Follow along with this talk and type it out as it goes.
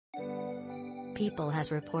People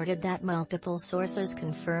has reported that multiple sources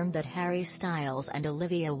confirmed that Harry Styles and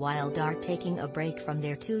Olivia Wilde are taking a break from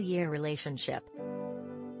their 2-year relationship.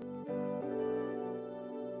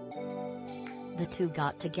 The two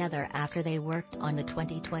got together after they worked on the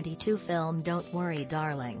 2022 film Don't Worry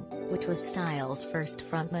Darling, which was Styles' first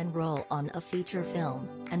frontman role on a feature film,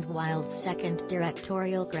 and Wilde's second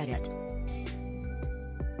directorial credit.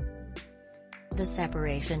 The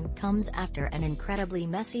separation comes after an incredibly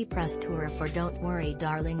messy press tour for Don't Worry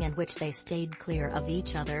Darling, in which they stayed clear of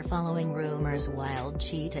each other following rumors Wilde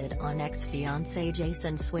cheated on ex-fiancé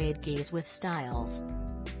Jason Sudeikis with Styles,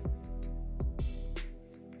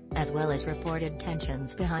 as well as reported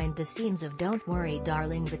tensions behind the scenes of Don't Worry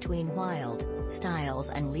Darling between Wilde, Styles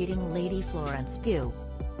and leading lady Florence Pugh.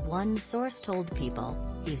 One source told People,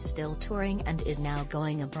 "He's still touring and is now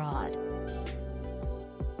going abroad.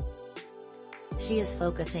 She is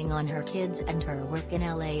focusing on her kids and her work in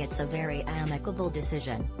LA. It's a very amicable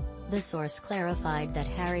decision." The source clarified that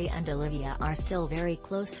Harry and Olivia are still very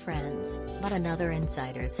close friends, but another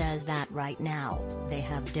insider says that right now, they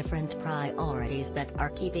have different priorities that are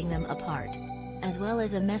keeping them apart, as well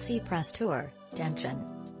as a messy press tour tension.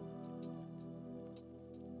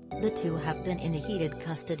 The two have been in a heated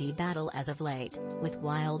custody battle as of late, with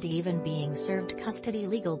Wilde even being served custody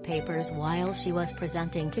legal papers while she was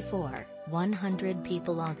presenting to 400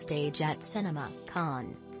 people on stage at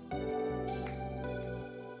CinemaCon.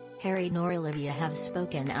 Harry nor Olivia have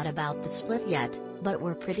spoken out about the split yet, but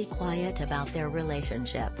were pretty quiet about their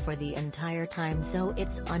relationship for the entire time, so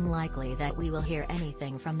it's unlikely that we will hear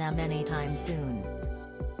anything from them anytime soon.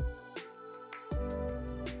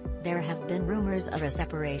 There have been rumors of a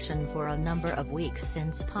separation for a number of weeks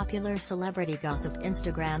since popular celebrity gossip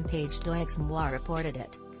Instagram page Doixmoi reported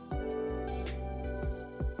it.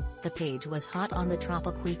 The page was hot on the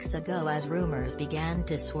topic weeks ago as rumors began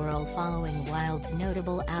to swirl following Wilde's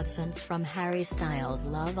notable absence from Harry Styles'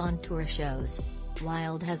 Love on Tour shows.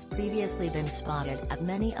 Wilde has previously been spotted at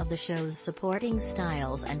many of the shows supporting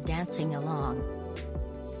Styles and dancing along.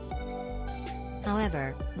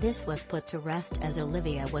 However, this was put to rest as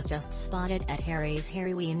Olivia was just spotted at Harry's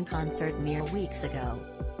Halloween concert mere weeks ago.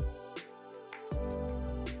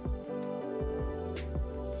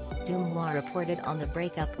 Doixmoi reported on the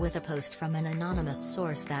breakup with a post from an anonymous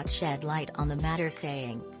source that shed light on the matter,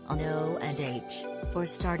 saying, "On O&H, for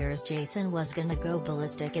starters, Jason was gonna go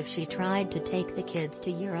ballistic if she tried to take the kids to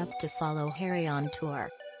Europe to follow Harry on tour.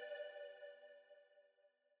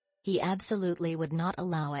 He absolutely would not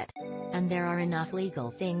allow it. And there are enough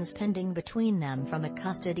legal things pending between them from a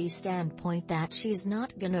custody standpoint that she's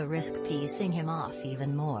not gonna risk piecing him off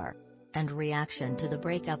even more." And reaction to the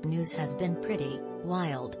breakup news has been pretty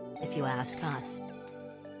wild, if you ask us.